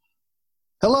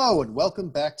Hello and welcome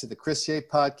back to the Chris Ye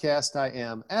podcast. I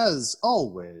am, as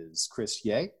always, Chris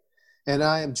Ye, and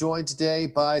I am joined today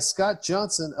by Scott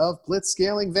Johnson of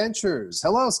Blitzscaling Ventures.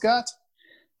 Hello, Scott.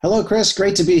 Hello, Chris.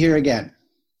 Great to be here again.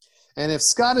 And if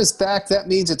Scott is back, that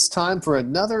means it's time for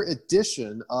another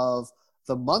edition of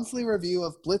the monthly review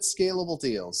of Blitzscalable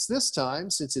deals. This time,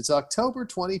 since it's October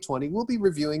 2020, we'll be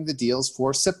reviewing the deals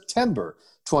for September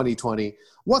 2020.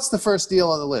 What's the first deal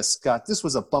on the list, Scott? This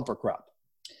was a bumper crop.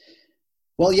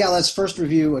 Well, yeah, let's first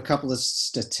review a couple of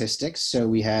statistics. So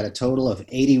we had a total of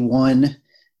 81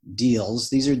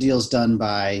 deals. These are deals done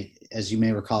by, as you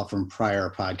may recall from prior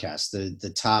podcasts, the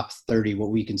top 30, what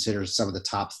we consider some of the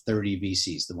top 30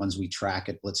 VCs, the ones we track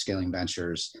at Blitzscaling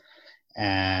Ventures.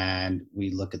 And we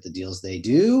look at the deals they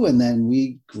do, and then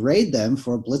we grade them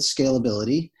for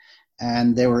blitzscalability.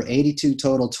 And there were 82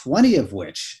 total, 20 of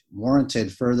which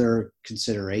warranted further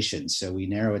consideration. So we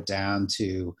narrow it down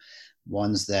to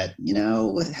ones that,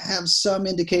 have some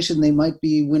indication they might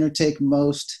be winner take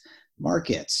most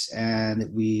markets. And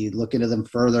we look into them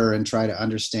further and try to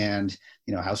understand,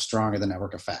 how strong are the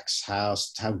network effects, how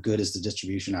good is the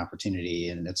distribution opportunity,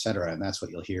 and et cetera. And that's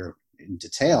what you'll hear in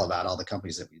detail about all the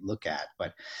companies that we look at.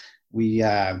 But we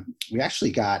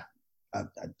actually got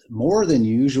more than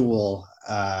usual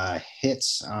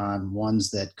hits on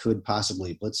ones that could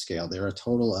possibly blitzscale. There are a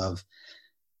total of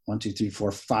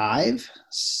 5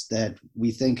 that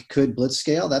we think could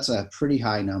blitzscale. That's a pretty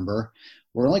high number.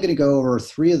 We're only going to go over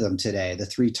 3 of them today, the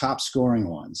 3 top scoring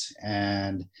ones.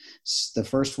 And the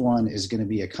first one is going to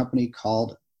be a company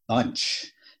called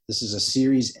Bunch. This is a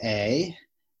Series A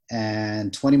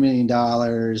and $20 million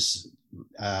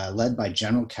led by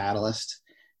General Catalyst.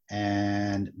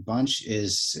 And Bunch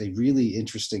is a really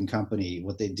interesting company.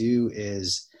 What they do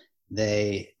is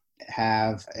they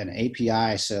have an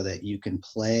API so that you can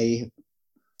play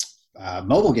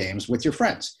mobile games with your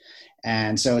friends.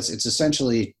 And so it's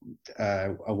essentially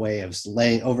a way of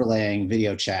overlaying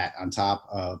video chat on top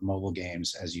of mobile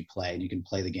games as you play, and you can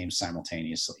play the game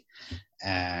simultaneously.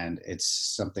 And it's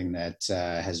something that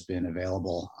has been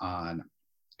available on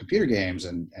computer games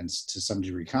and to some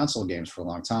degree console games for a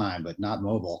long time, but not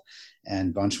mobile.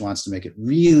 And Bunch wants to make it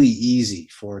really easy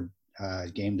for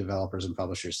game developers and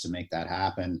publishers to make that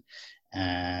happen.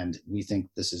 And we think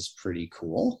this is pretty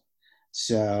cool.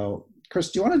 So, Chris,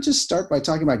 do you want to just start by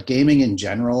talking about gaming in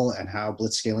general and how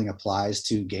blitzscaling applies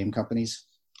to game companies?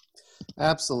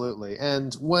 Absolutely.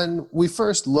 And when we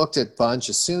first looked at Bunch,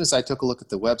 as soon as I took a look at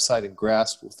the website and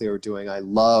grasped what they were doing, I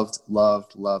loved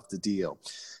the deal.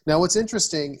 Now, what's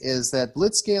interesting is that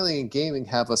blitzscaling and gaming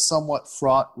have a somewhat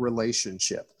fraught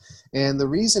relationship. And the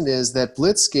reason is that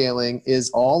blitzscaling is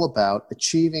all about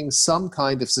achieving some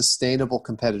kind of sustainable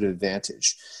competitive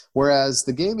advantage. Whereas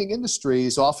the gaming industry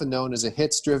is often known as a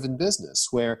hits-driven business,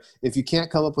 where if you can't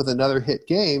come up with another hit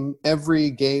game, every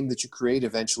game that you create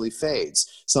eventually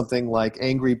fades. Something like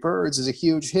Angry Birds is a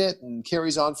huge hit and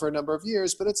carries on for a number of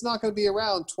years, but it's not going to be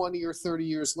around 20 or 30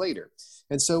 years later.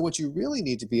 And so what you really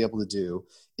need to be able to do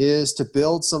is to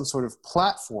build some sort of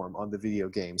platform on the video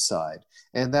game side.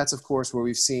 And that's, of course, where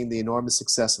we've seen the enormous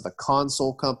success of the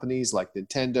console companies like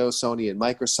Nintendo, Sony, and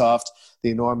Microsoft, the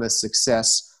enormous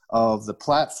success of the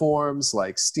platforms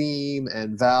like Steam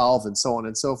and Valve and so on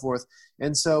and so forth.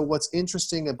 And so what's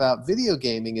interesting about video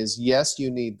gaming is, yes,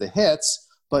 you need the hits,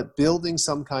 but building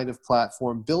some kind of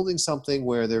platform, building something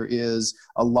where there is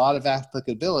a lot of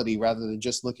applicability rather than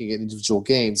just looking at individual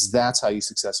games, that's how you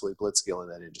successfully blitzscale in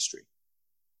that industry.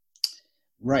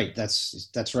 Right,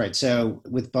 that's right. So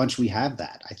with Bunch, we have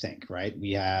that, I think, right?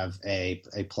 We have a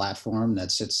platform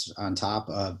that sits on top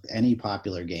of any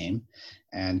popular game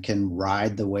and can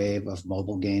ride the wave of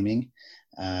mobile gaming.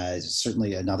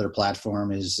 Certainly another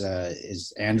platform is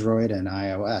Android and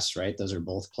iOS, right? Those are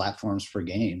both platforms for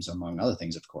games, among other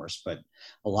things, of course, but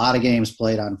a lot of games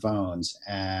played on phones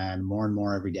and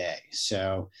more every day.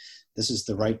 So this is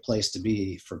the right place to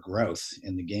be for growth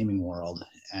in the gaming world.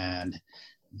 And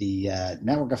the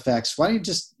network effects, why don't you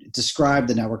just describe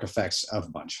the network effects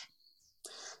of Bunch?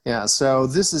 Yeah, so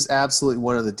this is absolutely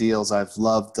one of the deals I've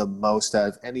loved the most out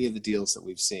of any of the deals that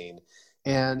we've seen.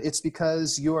 And it's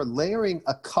because you're layering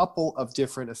a couple of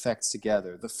different effects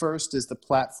together. The first is the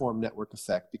platform network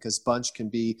effect, because Bunch can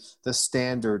be the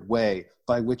standard way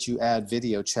by which you add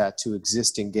video chat to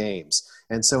existing games.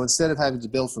 And so instead of having to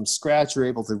build from scratch, you're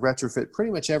able to retrofit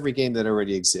pretty much every game that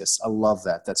already exists. I love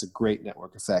that. That's a great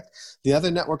network effect. The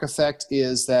other network effect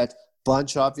is that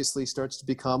Bunch obviously starts to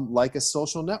become like a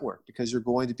social network, because you're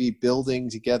going to be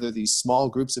building together these small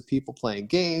groups of people playing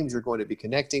games. You're going to be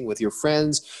connecting with your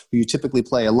friends who you typically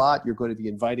play a lot. You're going to be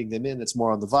inviting them in. It's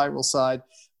more on the viral side.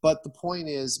 But the point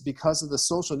is, because of the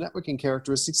social networking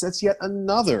characteristics, that's yet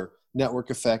another network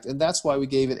effect. And that's why we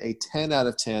gave it a 10 out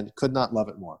of 10. Could not love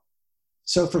it more.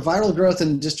 So for viral growth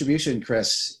and distribution,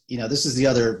 Chris, this is the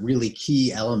other really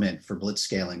key element for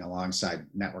blitzscaling alongside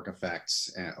network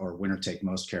effects or winner take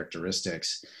most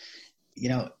characteristics.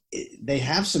 They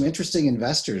have some interesting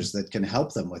investors that can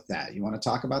help them with that. You want to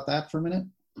talk about that for a minute?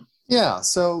 Yeah,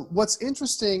 so what's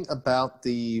interesting about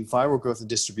the viral growth and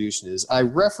distribution is I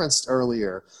referenced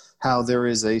earlier how there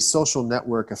is a social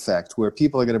network effect where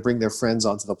people are going to bring their friends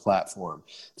onto the platform.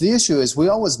 The issue is we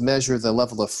always measure the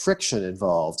level of friction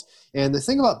involved. And the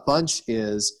thing about Bunch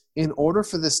is, in order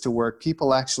for this to work,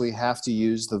 people actually have to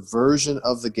use the version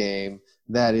of the game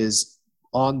that is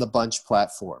on the Bunch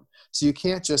platform. So you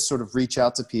can't just sort of reach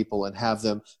out to people and have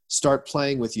them start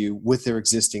playing with you with their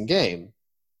existing game.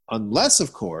 Unless,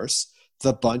 of course,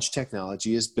 the Bunch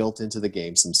technology is built into the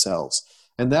games themselves.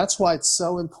 And that's why it's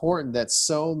so important that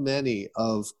so many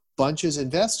of Bunch's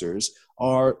investors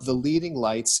are the leading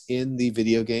lights in the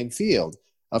video game field.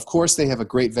 Of course, they have a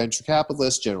great venture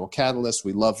capitalist, General Catalyst.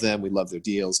 We love them. We love their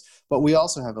deals. But we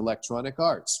also have Electronic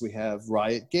Arts. We have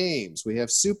Riot Games. We have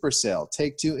Supercell,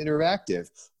 Take-Two Interactive,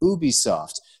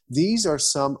 Ubisoft. These are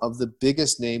some of the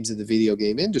biggest names in the video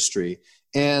game industry.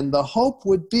 And the hope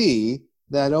would be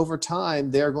that over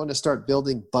time, they're going to start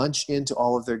building Bunch into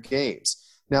all of their games.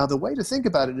 Now, the way to think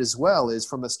about it as well is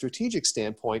from a strategic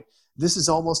standpoint, this is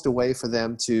almost a way for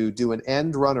them to do an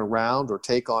end run around or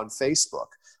take on Facebook,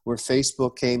 where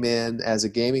Facebook came in as a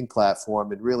gaming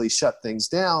platform and really shut things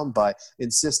down by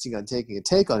insisting on taking a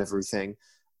take on everything.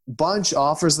 Bunch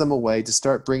offers them a way to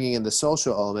start bringing in the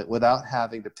social element without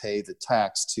having to pay the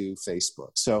tax to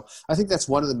Facebook. So I think that's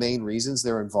one of the main reasons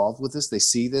they're involved with this. They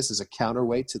see this as a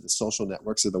counterweight to the social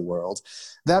networks of the world.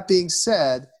 That being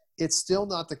said, it's still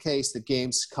not the case that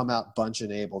games come out Bunch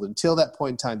enabled. Until that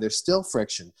point in time, there's still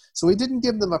friction. So we didn't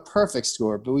give them a perfect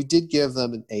score, but we did give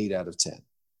them an 8 out of 10.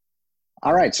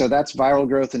 All right, so that's viral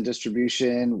growth and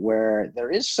distribution where there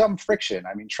is some friction.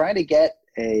 I mean, trying to get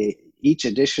each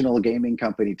additional gaming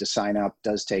company to sign up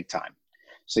does take time.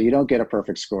 So you don't get a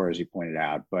perfect score, as you pointed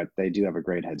out, but they do have a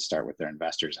great head start with their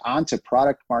investors. On to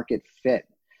product market fit.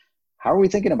 How are we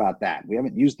thinking about that? We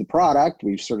haven't used the product.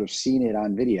 We've sort of seen it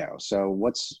on video. So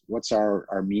what's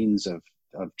our means of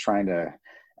trying to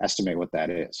estimate what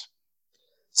that is?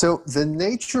 So the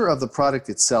nature of the product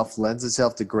itself lends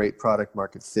itself to great product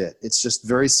market fit. It's just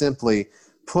very simply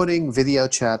putting video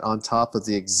chat on top of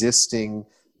the existing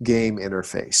game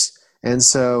interface. And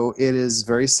so it is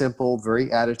very simple, very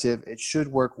additive. It should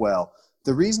work well.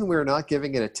 The reason we're not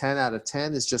giving it a 10 out of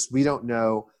 10 is just we don't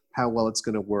know how well it's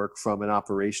going to work from an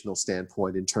operational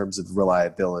standpoint in terms of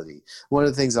reliability. One of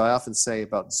the things I often say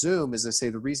about Zoom is I say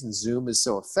the reason Zoom is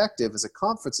so effective as a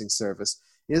conferencing service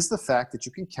is the fact that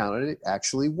you can count on it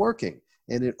actually working.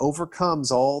 And it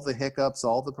overcomes all the hiccups,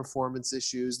 all the performance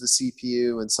issues, the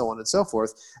CPU, and so on and so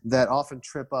forth that often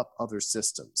trip up other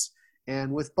systems.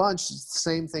 And with Bunch, the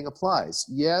same thing applies.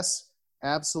 Yes,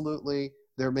 absolutely,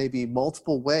 there may be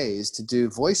multiple ways to do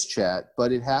voice chat,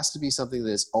 but it has to be something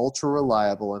that is ultra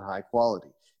reliable and high quality.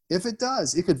 If it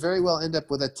does, it could very well end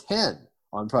up with a 10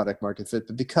 on product market fit,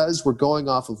 but because we're going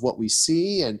off of what we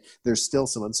see and there's still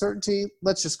some uncertainty,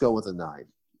 let's just go with a 9.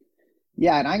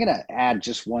 Yeah, and I'm going to add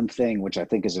just one thing, which I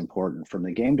think is important. From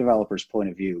the game developer's point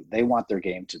of view, they want their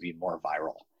game to be more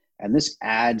viral. And this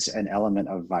adds an element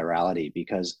of virality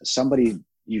because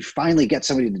you finally get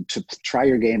somebody to try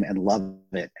your game and love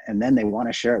it. And then they want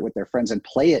to share it with their friends and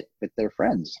play it with their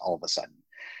friends all of a sudden.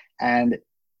 And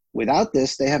without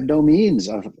this, they have no means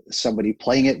of somebody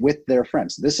playing it with their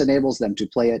friends. This enables them to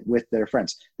play it with their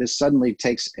friends. This suddenly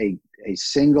takes a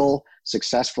single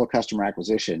successful customer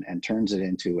acquisition and turns it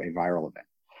into a viral event.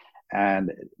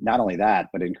 And not only that,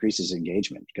 but increases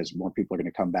engagement because more people are going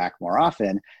to come back more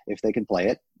often if they can play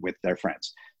it with their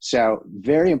friends. So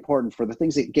very important for the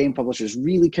things that game publishers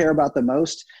really care about the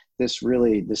most. This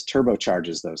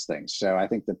turbocharges those things. So I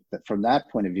think that from that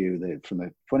point of view, from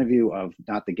the point of view of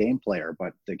not the game player,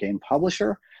 but the game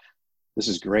publisher, this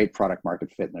is great product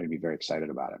market fit and they're going to be very excited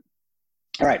about it.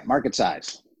 All right, market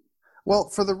size. Well,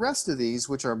 for the rest of these,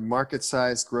 which are market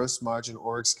size, gross margin,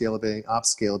 org scalability,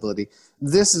 ops scalability,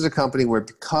 this is a company where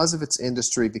because of its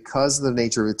industry, because of the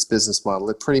nature of its business model,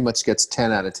 it pretty much gets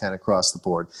 10 out of 10 across the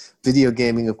board. Video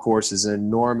gaming, of course, is an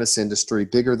enormous industry,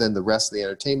 bigger than the rest of the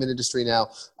entertainment industry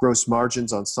now. Gross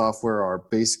margins on software are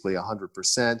basically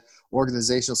 100%.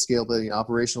 Organizational scalability and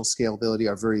operational scalability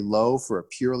are very low for a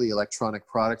purely electronic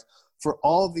product. For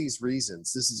all of these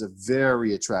reasons, this is a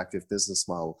very attractive business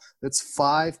model. That's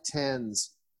 5 10s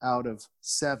out of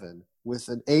 7 with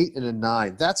an 8 and a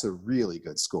 9. That's a really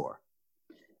good score.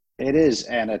 It is,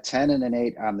 and a 10 and an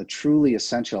 8 on the truly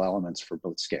essential elements for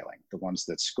blitzscaling, the ones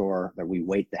that score, that we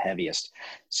weight the heaviest.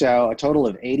 So a total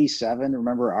of 87.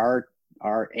 Remember,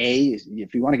 our A,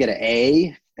 if you want to get an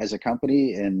A as a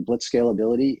company in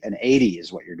blitzscalability, an 80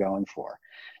 is what you're going for.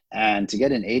 And to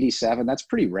get an 87, that's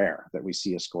pretty rare that we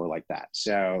see a score like that.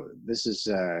 So this is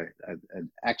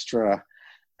an extra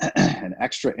an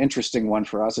extra interesting one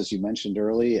for us, as you mentioned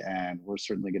early, and we're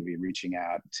certainly going to be reaching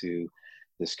out to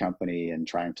this company and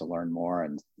trying to learn more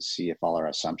and see if all our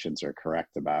assumptions are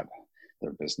correct about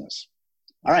their business.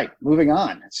 All right, moving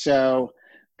on. So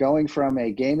going from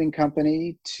a gaming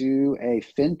company to a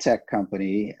fintech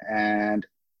company, and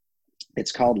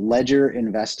it's called Ledger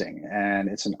Investing, and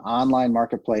it's an online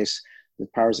marketplace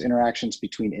that powers interactions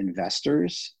between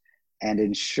investors and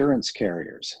insurance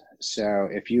carriers. So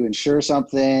if you insure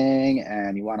something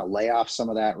and you want to lay off some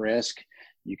of that risk,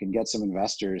 you can get some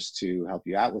investors to help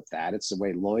you out with that. It's the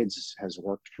way Lloyd's has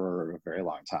worked for a very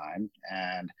long time,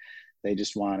 and they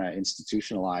just want to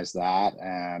institutionalize that.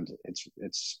 And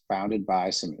it's founded by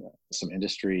some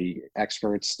industry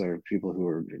experts. There are people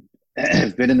who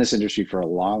have been in this industry for a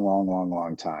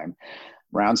long time.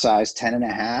 Round size 10 and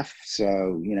a half.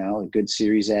 So, you know, a good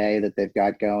Series A that they've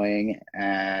got going,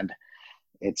 and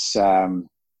it's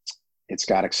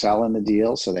got Excel in the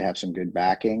deal, so they have some good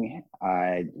backing.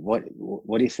 What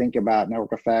do you think about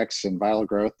network effects and viral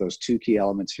growth? Those two key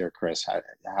elements here, Chris.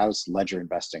 How's Ledger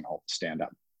Investing stand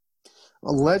up?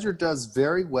 Well, Ledger does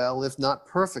very well, if not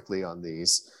perfectly, on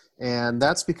these, and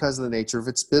that's because of the nature of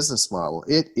its business model.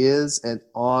 It is an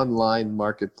online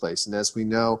marketplace, and as we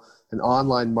know, an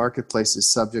online marketplace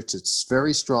is subject to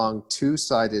very strong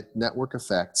two-sided network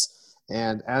effects,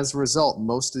 and as a result,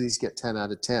 most of these get 10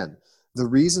 out of 10. The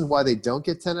reason why they don't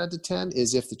get 10 out of 10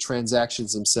 is if the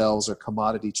transactions themselves are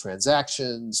commodity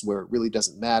transactions where it really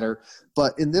doesn't matter.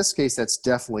 But in this case, that's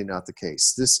definitely not the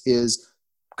case. This is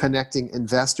connecting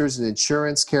investors and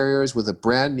insurance carriers with a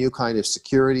brand new kind of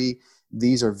security.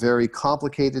 These are very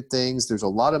complicated things. There's a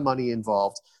lot of money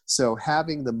involved. So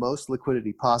having the most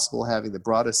liquidity possible, having the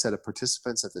broadest set of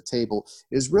participants at the table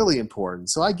is really important.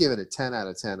 So I give it a 10 out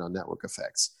of 10 on network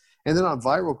effects. And then on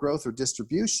viral growth or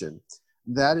distribution,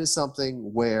 that is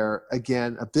something where,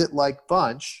 again, a bit like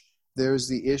Bunch, there's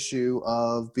the issue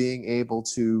of being able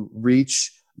to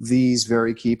reach these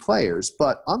very key players.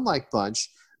 But unlike Bunch,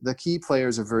 the key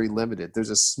players are very limited. There's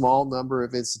a small number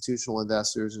of institutional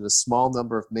investors and a small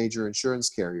number of major insurance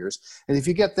carriers. And if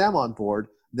you get them on board,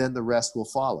 then the rest will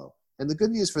follow. And the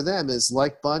good news for them is,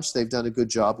 like Bunch, they've done a good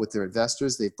job with their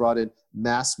investors. They've brought in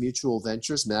Mass Mutual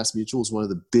Ventures. Mass Mutual is one of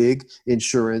the big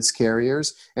insurance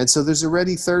carriers. And so there's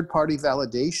already third-party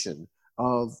validation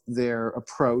of their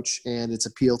approach and its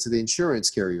appeal to the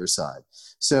insurance carrier side.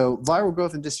 So viral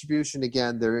growth and distribution,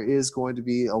 again, there is going to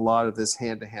be a lot of this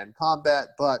hand-to-hand combat,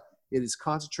 but it is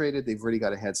concentrated. They've already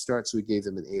got a head start, so we gave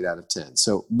them an 8 out of 10.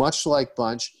 So much like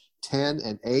Bunch, 10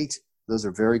 and 8, those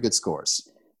are very good scores.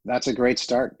 That's a great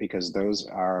start, because those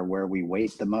are where we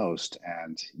weight the most,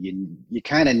 and you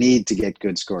kind of need to get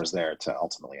good scores there to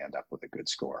ultimately end up with a good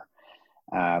score.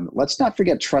 Let's not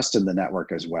forget trust in the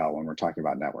network as well when we're talking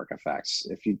about network effects.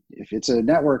 If it's a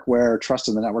network where trust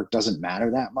in the network doesn't matter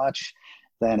that much,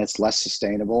 then it's less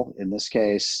sustainable. In this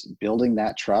case, building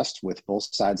that trust with both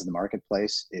sides of the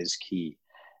marketplace is key.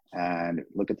 And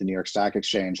look at the New York Stock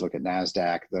Exchange, look at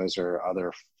NASDAQ. Those are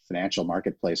other financial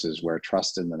marketplaces where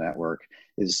trust in the network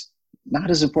is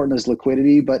not as important as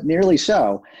liquidity, but nearly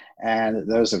so. And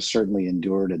those have certainly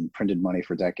endured and printed money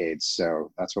for decades.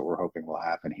 So that's what we're hoping will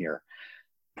happen here.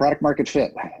 Product market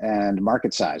fit and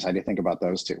market size. How do you think about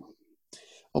those two?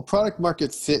 Well, product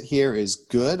market fit here is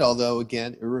good, although,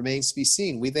 again, it remains to be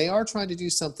seen. They are trying to do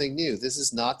something new. This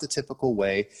is not the typical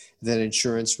way that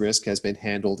insurance risk has been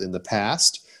handled in the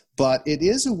past, but it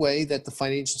is a way that the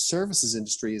financial services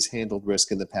industry has handled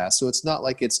risk in the past. So it's not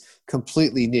like it's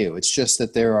completely new. It's just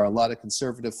that there are a lot of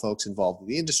conservative folks involved in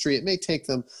the industry. It may take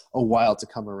them a while to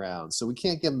come around. So we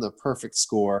can't give them the perfect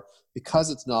score because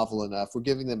it's novel enough. We're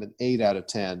giving them an 8 out of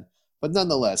 10. But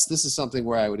nonetheless, this is something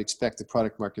where I would expect the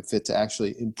product market fit to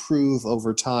actually improve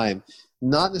over time,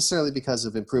 not necessarily because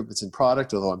of improvements in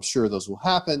product, although I'm sure those will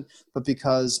happen, but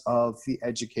because of the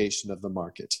education of the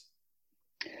market.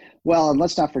 Well, and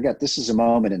let's not forget, this is a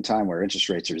moment in time where interest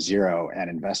rates are zero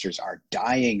and investors are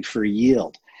dying for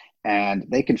yield. And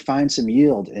they can find some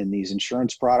yield in these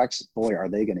insurance products. Boy, are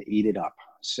they going to eat it up.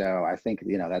 So I think,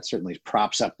 that certainly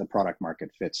props up the product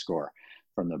market fit score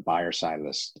from the buyer side of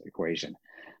this equation.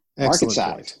 Excellent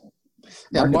market size.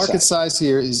 Yeah, market size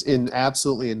here is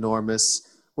absolutely enormous.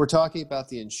 We're talking about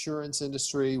the insurance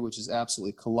industry, which is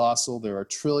absolutely colossal. There are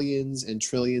trillions and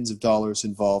trillions of dollars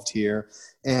involved here.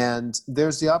 And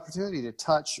there's the opportunity to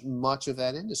touch much of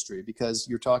that industry because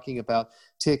you're talking about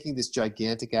taking this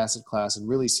gigantic asset class and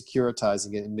really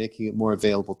securitizing it and making it more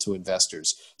available to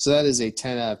investors. So that is a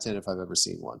 10 out of 10 if I've ever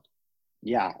seen one.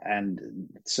 Yeah, and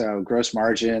so gross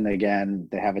margin, again,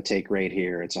 they have a take rate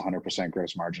here. It's 100%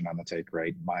 gross margin on the take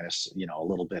rate minus, a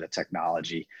little bit of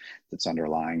technology that's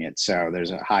underlying it. So there's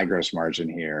a high gross margin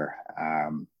here.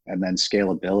 And then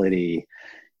scalability,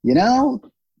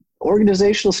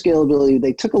 organizational scalability,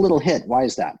 they took a little hit. Why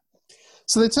is that?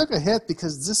 So they took a hit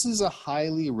because this is a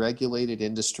highly regulated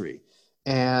industry.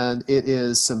 And it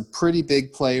is some pretty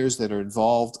big players that are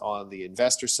involved on the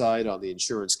investor side, on the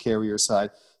insurance carrier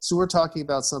side. So we're talking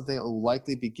about something that will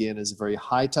likely begin as a very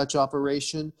high-touch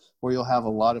operation where you'll have a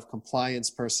lot of compliance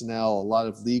personnel, a lot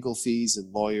of legal fees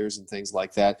and lawyers and things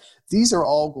like that. These are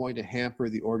all going to hamper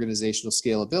the organizational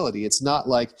scalability. It's not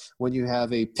like when you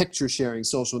have a picture-sharing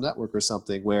social network or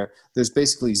something where there's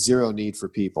basically zero need for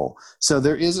people. So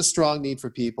there is a strong need for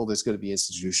people. There's going to be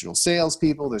institutional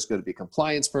salespeople. There's going to be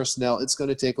compliance personnel. It's going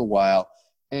to take a while.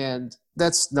 And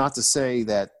that's not to say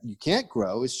that you can't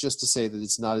grow. It's just to say that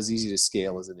it's not as easy to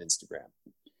scale as an Instagram.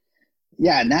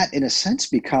 Yeah, and that in a sense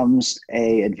becomes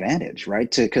a advantage, right?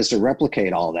 Because to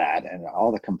replicate all that and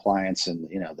all the compliance and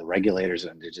the regulators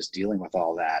and just dealing with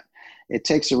all that, it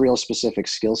takes a real specific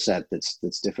skill set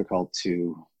that's difficult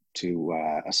to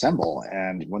assemble.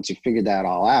 And once you figure that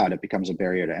all out, it becomes a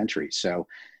barrier to entry. So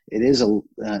it is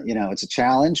it's a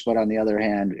challenge, but on the other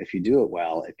hand, if you do it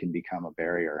well, it can become a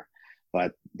barrier.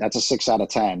 But that's a 6 out of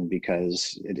 10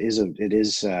 because it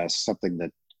is something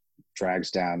that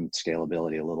drags down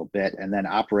scalability a little bit. And then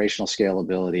operational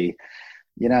scalability,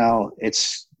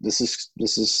 this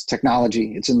is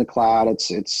technology. It's in the cloud.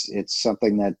 It's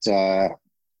something that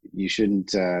you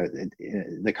shouldn't.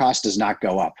 The cost does not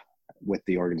go up with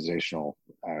the organizational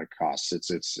costs.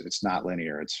 It's not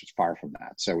linear. It's far from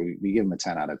that. So we give them a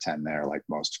 10 out of 10 there, like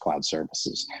most cloud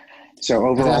services. So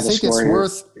overall, I think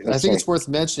it's worth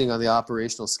mentioning on the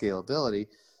operational scalability.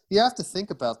 You have to think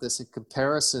about this in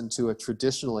comparison to a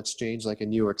traditional exchange like a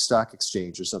New York Stock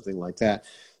Exchange or something like that.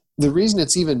 The reason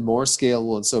it's even more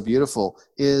scalable and so beautiful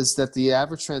is that the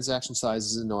average transaction size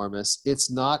is enormous.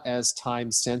 It's not as time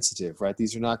sensitive, right?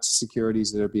 These are not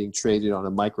securities that are being traded on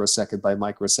a microsecond by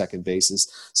microsecond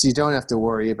basis. So you don't have to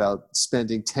worry about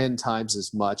spending 10 times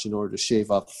as much in order to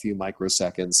shave off a few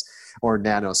microseconds or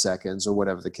nanoseconds or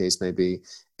whatever the case may be.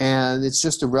 And it's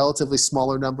just a relatively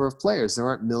smaller number of players. There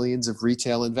aren't millions of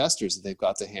retail investors that they've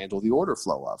got to handle the order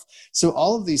flow of. So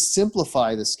all of these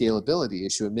simplify the scalability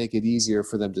issue and make it easier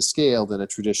for them to scale than a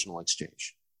traditional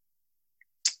exchange.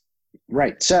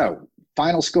 Right. So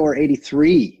final score,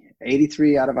 83.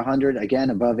 83 out of 100. Again,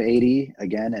 above 80.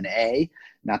 Again, an A.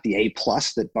 Not the A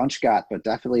plus that Bunch got, but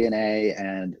definitely an A.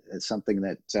 And it's something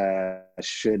that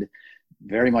should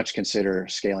very much consider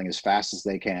scaling as fast as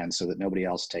they can so that nobody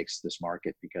else takes this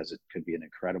market because it could be an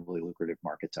incredibly lucrative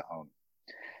market to own.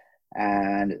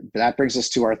 And that brings us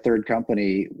to our third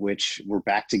company, which we're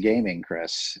back to gaming,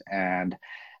 Chris. And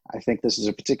I think this is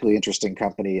a particularly interesting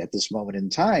company at this moment in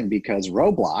time because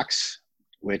Roblox,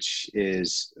 which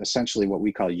is essentially what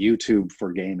we call YouTube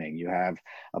for gaming. You have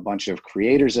a bunch of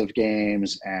creators of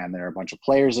games and there are a bunch of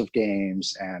players of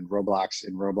games, and in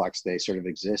Roblox, they sort of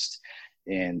exist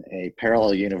in a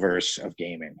parallel universe of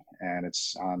gaming, and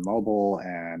it's on mobile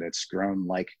and it's grown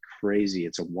like crazy.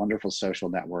 It's a wonderful social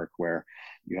network where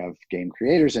you have game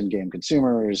creators and game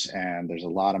consumers, and there's a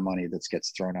lot of money that gets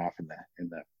thrown off and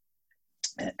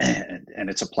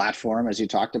it's a platform, as you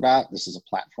talked about. This is a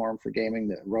platform for gaming,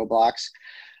 the Roblox.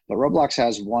 But Roblox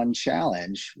has one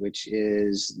challenge, which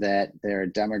is that their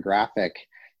demographic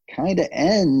kind of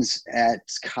ends at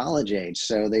college age.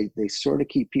 So they sort of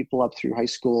keep people up through high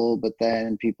school, but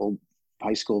then people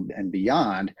high school and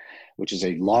beyond, which is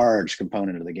a large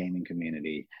component of the gaming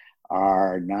community,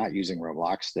 are not using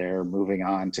Roblox. They're moving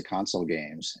on to console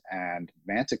games, and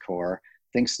Manticore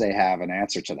thinks they have an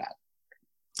answer to that.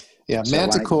 Yeah,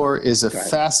 Manticore is a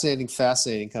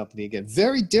fascinating company. Again,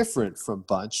 very different from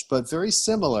Bunch, but very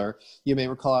similar. You may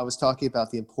recall I was talking about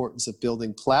the importance of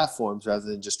building platforms rather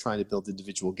than just trying to build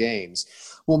individual games.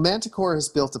 Well, Manticore has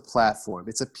built a platform.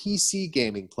 It's a PC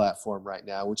gaming platform right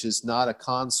now, which is not a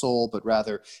console, but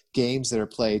rather games that are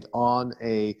played on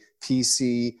a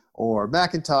PC or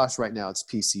Macintosh. Right now it's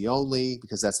PC only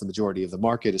because that's the majority of the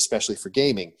market, especially for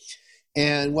gaming.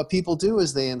 And what people do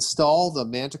is they install the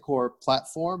Manticore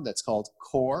platform that's called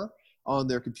Core on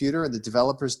their computer and the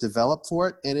developers develop for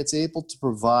it, and it's able to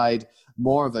provide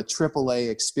more of a AAA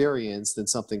experience than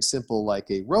something simple like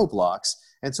a Roblox.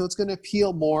 And so it's going to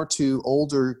appeal more to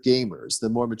older gamers, the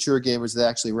more mature gamers that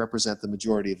actually represent the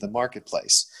majority of the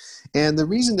marketplace. And the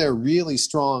reason there are really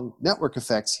strong network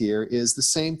effects here is the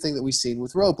same thing that we've seen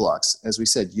with Roblox. As we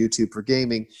said, YouTube for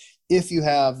gaming. If you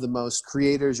have the most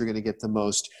creators, you're going to get the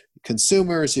most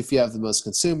consumers. If you have the most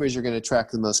consumers, you're going to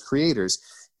attract the most creators.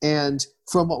 And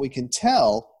from what we can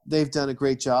tell, they've done a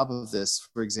great job of this.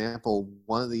 For example,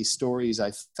 one of the stories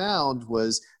I found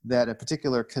was that a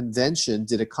particular convention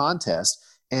did a contest,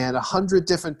 and 100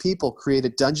 different people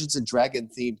created Dungeons and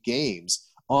Dragons themed games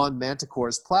on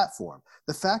Manticore's platform.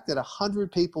 The fact that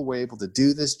 100 people were able to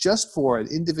do this just for an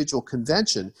individual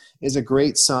convention is a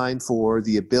great sign for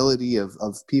the ability of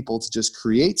people to just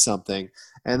create something,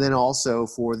 and then also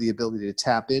for the ability to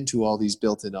tap into all these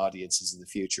built-in audiences in the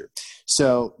future.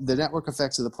 So the network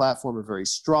effects of the platform are very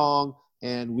strong,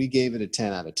 and we gave it a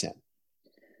 10 out of 10.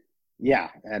 Yeah,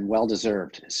 and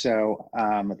well-deserved. So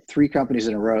 3 companies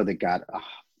in a row that got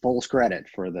full credit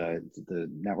for the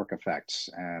network effects,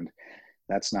 and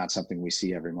that's not something we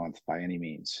see every month by any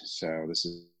means. So this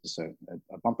is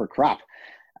a bumper crop.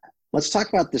 Let's talk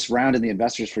about this round and the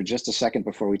investors for just a second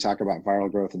before we talk about viral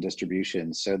growth and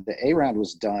distribution. So the A round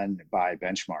was done by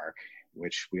Benchmark,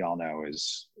 which we all know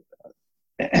is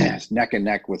neck and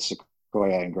neck with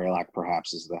Sequoia and Greylock,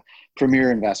 perhaps, as the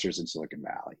premier investors in Silicon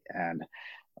Valley. And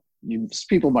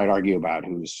people might argue about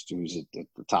who's at the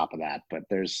top of that, but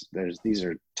these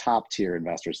are top tier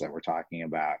investors that we're talking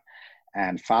about.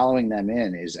 And following them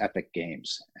in is Epic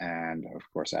Games. And of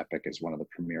course, Epic is one of the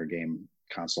premier game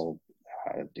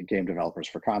developers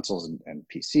for consoles and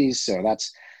PCs. So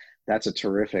that's a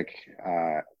terrific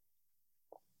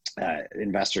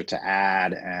investor to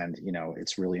add. And,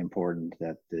 it's really important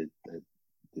that the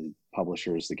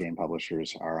publishers, the game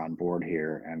publishers, are on board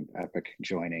here, and Epic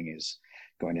joining is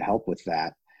going to help with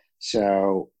that.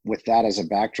 So with that as a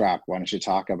backdrop, why don't you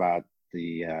talk about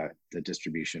the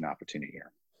distribution opportunity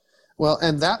here? Well,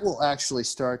 and that will actually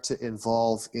start to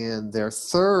involve in their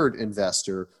third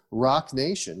investor, Rock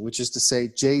Nation, which is to say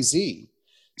Jay-Z.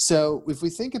 So if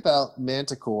we think about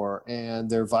Manticore and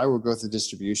their viral growth and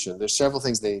distribution, there's several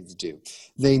things they need to do.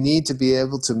 They need to be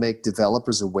able to make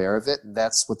developers aware of it, and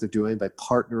that's what they're doing by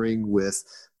partnering with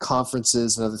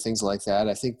conferences and other things like that.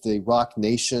 I think the Rock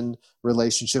Nation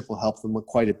relationship will help them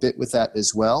quite a bit with that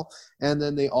as well. And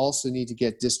then they also need to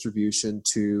get distribution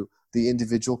to the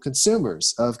individual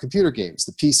consumers of computer games,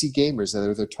 the PC gamers that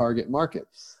are their target market.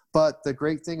 But the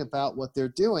great thing about what they're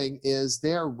doing is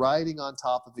they're riding on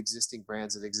top of existing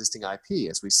brands and existing IP.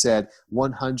 As we said,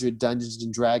 100 Dungeons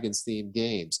and Dragons themed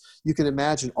games. You can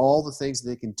imagine all the things that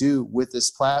they can do with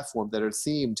this platform that are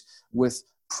themed with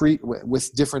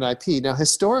different IP. Now,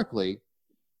 historically,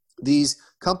 these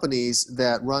companies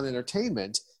that run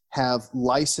entertainment have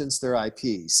licensed their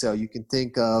IP. So you can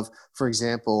think of, for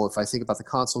example, if I think about the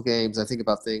console games, I think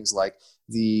about things like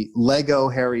the Lego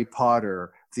Harry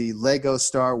Potter, the Lego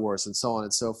Star Wars, and so on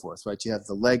and so forth, right? You have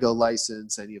the Lego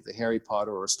license and you have the Harry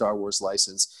Potter or Star Wars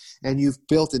license, and you've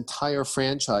built entire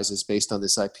franchises based on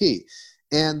this IP.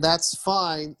 And that's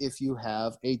fine if you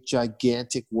have a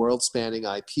gigantic world-spanning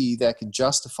IP that can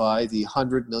justify the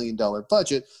 $100 million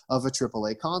budget of a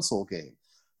AAA console game.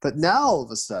 But now, all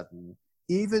of a sudden,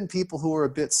 even people who are a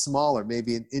bit smaller,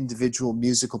 maybe an individual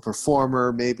musical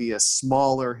performer, maybe a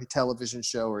smaller television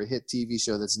show or a hit TV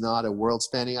show that's not a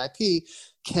world-spanning IP,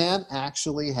 can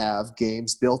actually have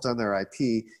games built on their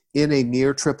IP in a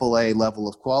near AAA level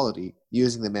of quality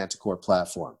using the Manticore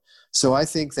platform. So I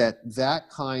think that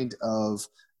kind of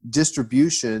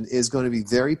distribution is going to be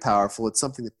very powerful. It's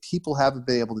something that people haven't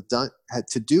been able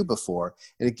to do before,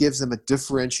 and it gives them a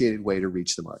differentiated way to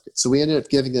reach the market. So we ended up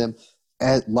giving them,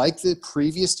 like the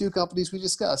previous 2 companies we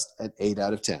discussed, an 8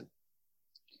 out of 10.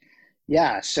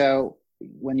 Yeah, so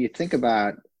when you think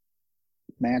about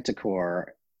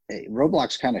Manticore,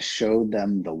 Roblox kind of showed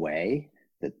them the way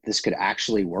that this could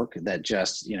actually work, that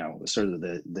just, sort of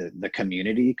the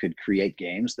community could create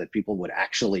games that people would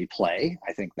actually play.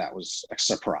 I think that was a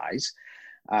surprise.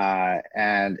 So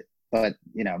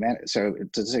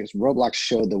Roblox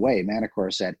showed the way. Manticore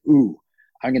said, ooh,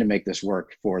 I'm going to make this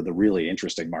work for the really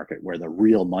interesting market where the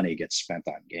real money gets spent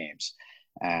on games.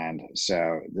 And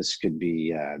so this could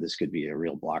be a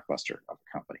real blockbuster of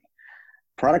a company.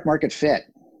 Product market fit.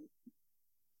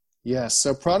 Yes,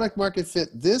 so product market fit,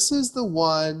 this is the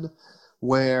one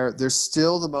where there's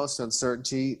still the most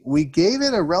uncertainty. We gave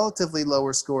it a relatively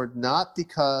lower score, not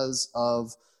because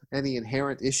of any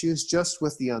inherent issues, just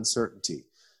with the uncertainty.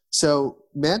 So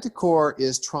Manticore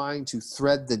is trying to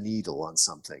thread the needle on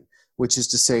something. which is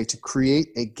to say to create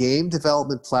a game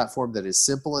development platform that is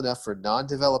simple enough for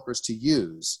non-developers to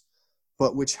use,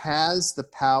 but which has the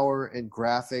power and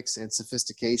graphics and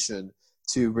sophistication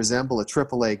to resemble a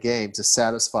AAA game to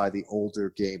satisfy the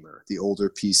older gamer, the older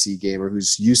PC gamer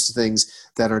who's used to things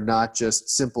that are not just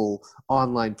simple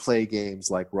online play games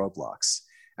like Roblox.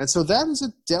 And so that is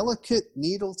a delicate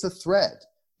needle to thread,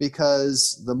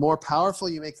 because the more powerful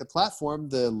you make the platform,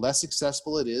 the less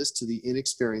accessible it is to the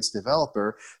inexperienced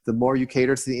developer. The more you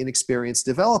cater to the inexperienced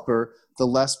developer, the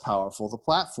less powerful the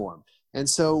platform. And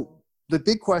so the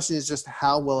big question is just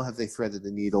how well have they threaded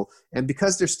the needle? And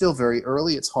because they're still very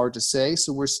early, it's hard to say.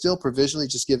 So we're still provisionally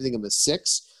just giving them a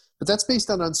 6, but that's based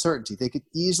on uncertainty. They could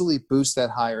easily boost that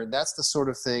higher. And that's the sort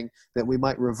of thing that we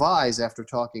might revise after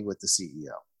talking with the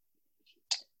CEO.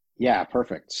 Yeah,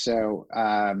 perfect. So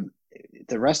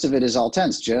the rest of it is all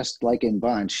tens, just like in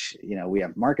Bunch. We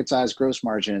have market size, gross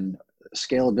margin,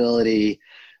 scalability.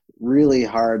 Really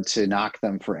hard to knock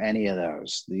them for any of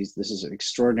those. This is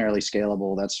extraordinarily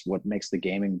scalable. That's what makes the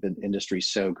gaming industry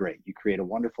so great. You create a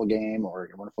wonderful game or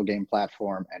a wonderful game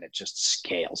platform, and it just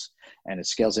scales, and it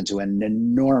scales into an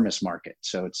enormous market.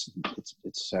 So it's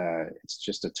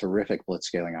just a terrific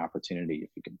blitzscaling opportunity if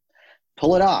you can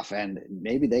pull it off, and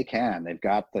maybe they can. They've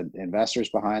got the investors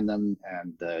behind them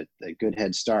and the good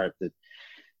head start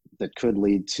that could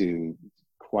lead to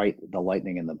quite the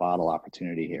lightning in the bottle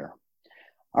opportunity here.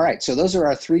 All right, so those are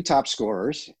our 3 top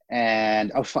scorers,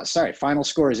 and final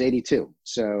score is 82.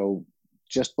 So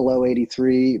just below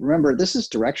 83. Remember, this is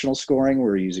directional scoring.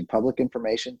 We're using public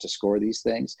information to score these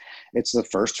things. It's the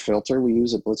first filter we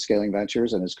use at Blitzscaling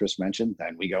Ventures, and as Chris mentioned,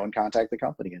 then we go and contact the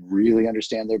company and really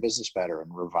understand their business better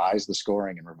and revise the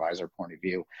scoring and revise our point of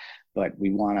view. But we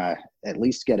want to at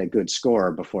least get a good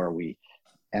score before we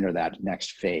enter that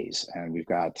next phase, and we've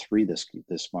got 3 this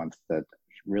month that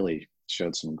really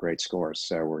showed some great scores.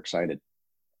 So we're excited.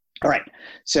 All right.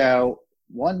 So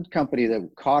one company that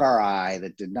caught our eye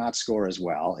that did not score as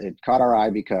well, it caught our eye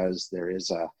because there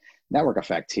is a network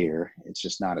effect here. It's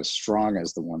just not as strong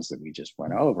as the ones that we just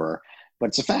went over, but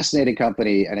it's a fascinating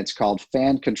company, and it's called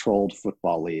Fan Controlled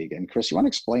Football League. And Chris, you want to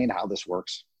explain how this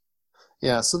works?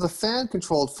 Yeah, so the Fan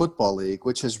Controlled Football League,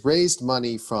 which has raised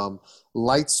money from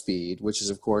Lightspeed, which is,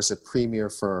 of course, a premier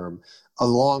firm,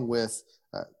 along with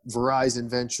Verizon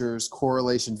Ventures,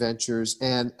 Correlation Ventures,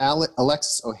 and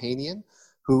Alexis Ohanian,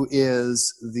 who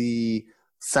is the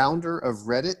founder of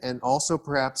Reddit and also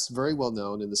perhaps very well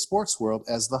known in the sports world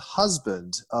as the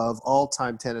husband of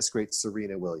all-time tennis great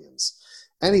Serena Williams.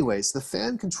 Anyways, the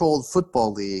Fan Controlled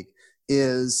Football League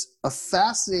is a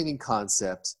fascinating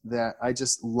concept that I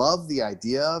just love the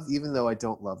idea of, even though I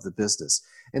don't love the business.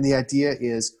 And the idea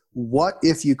is, what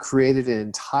if you created an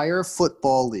entire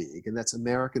football league, and that's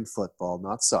American football,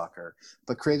 not soccer,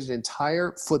 but created an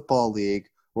entire football league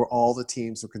where all the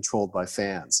teams are controlled by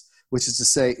fans, which is to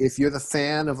say, if you're the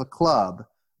fan of a club,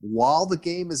 while the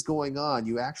game is going on,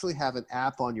 you actually have an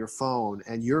app on your phone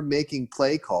and you're making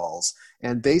play calls.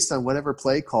 And based on whatever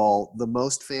play call the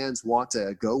most fans want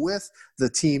to go with, the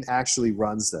team actually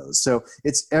runs those. So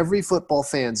it's every football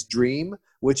fan's dream,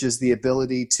 which is the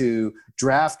ability to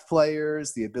draft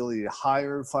players, the ability to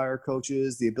hire and fire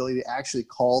coaches, the ability to actually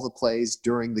call the plays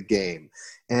during the game.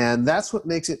 And that's what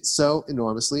makes it so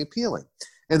enormously appealing.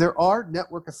 And there are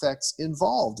network effects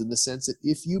involved in the sense that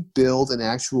if you build an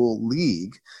actual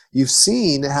league, you've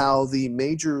seen how the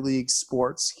major league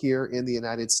sports here in the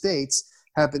United States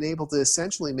have been able to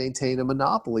essentially maintain a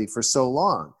monopoly for so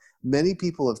long. Many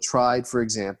people have tried, for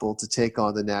example, to take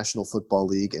on the National Football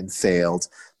League and failed.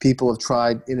 People have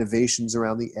tried innovations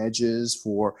around the edges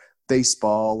for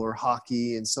baseball or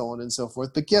hockey and so on and so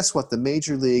forth. But guess what? The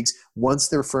major leagues, once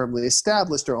they're firmly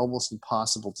established, are almost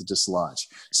impossible to dislodge.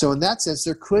 So in that sense,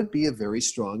 there could be a very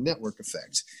strong network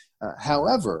effect.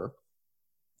 However,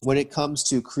 when it comes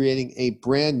to creating a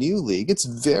brand new league, it's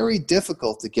very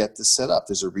difficult to get this set up.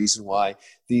 There's a reason why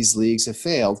these leagues have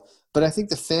failed. But I think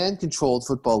the Fan-Controlled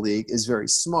Football League is very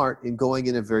smart in going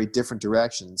in a very different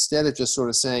direction. Instead of just sort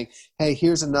of saying, hey,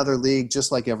 here's another league just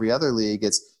like every other league,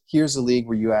 it's here's a league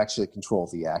where you actually control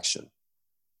the action.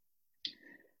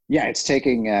 Yeah, it's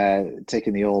taking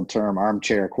the old term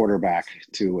armchair quarterback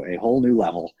to a whole new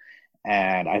level.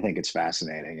 And I think it's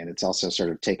fascinating. And it's also sort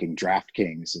of taking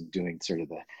DraftKings and doing sort of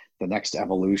the next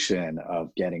evolution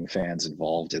of getting fans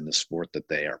involved in the sport that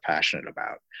they are passionate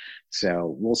about.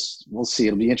 So we'll see.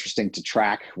 It'll be interesting to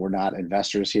track. We're not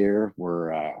investors here.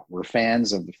 We're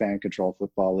fans of the Fan Controlled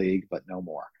Football League, but no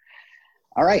more.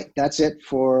 All right, that's it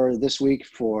for this week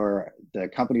for the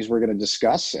companies we're going to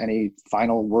discuss. Any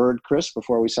final word, Chris,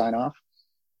 before we sign off?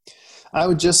 I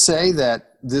would just say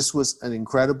that this was an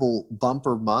incredible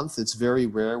bumper month. It's very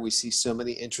rare. We see so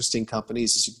many interesting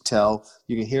companies. As you can tell,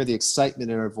 you can hear the excitement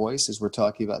in our voice as we're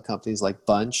talking about companies like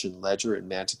Bunch and Ledger and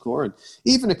Manticore, and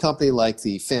even a company like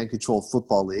the Fan Controlled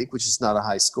Football League, which is not a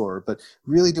high scorer, but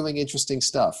really doing interesting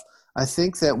stuff. I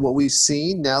think that what we've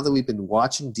seen now that we've been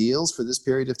watching deals for this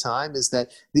period of time is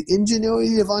that the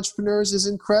ingenuity of entrepreneurs is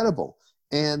incredible.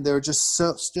 And there are just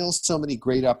still so many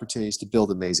great opportunities to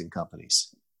build amazing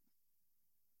companies.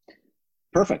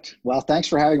 Perfect. Well, thanks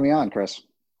for having me on, Chris.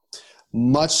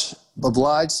 Much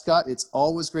obliged, Scott. It's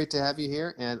always great to have you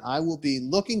here, and I will be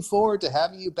looking forward to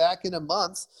having you back in a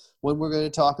month when we're going to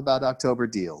talk about October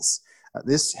deals.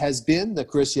 This has been the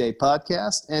Chris Ye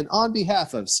Podcast, and on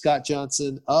behalf of Scott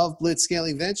Johnson of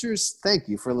Blitzscaling Ventures, thank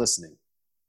you for listening.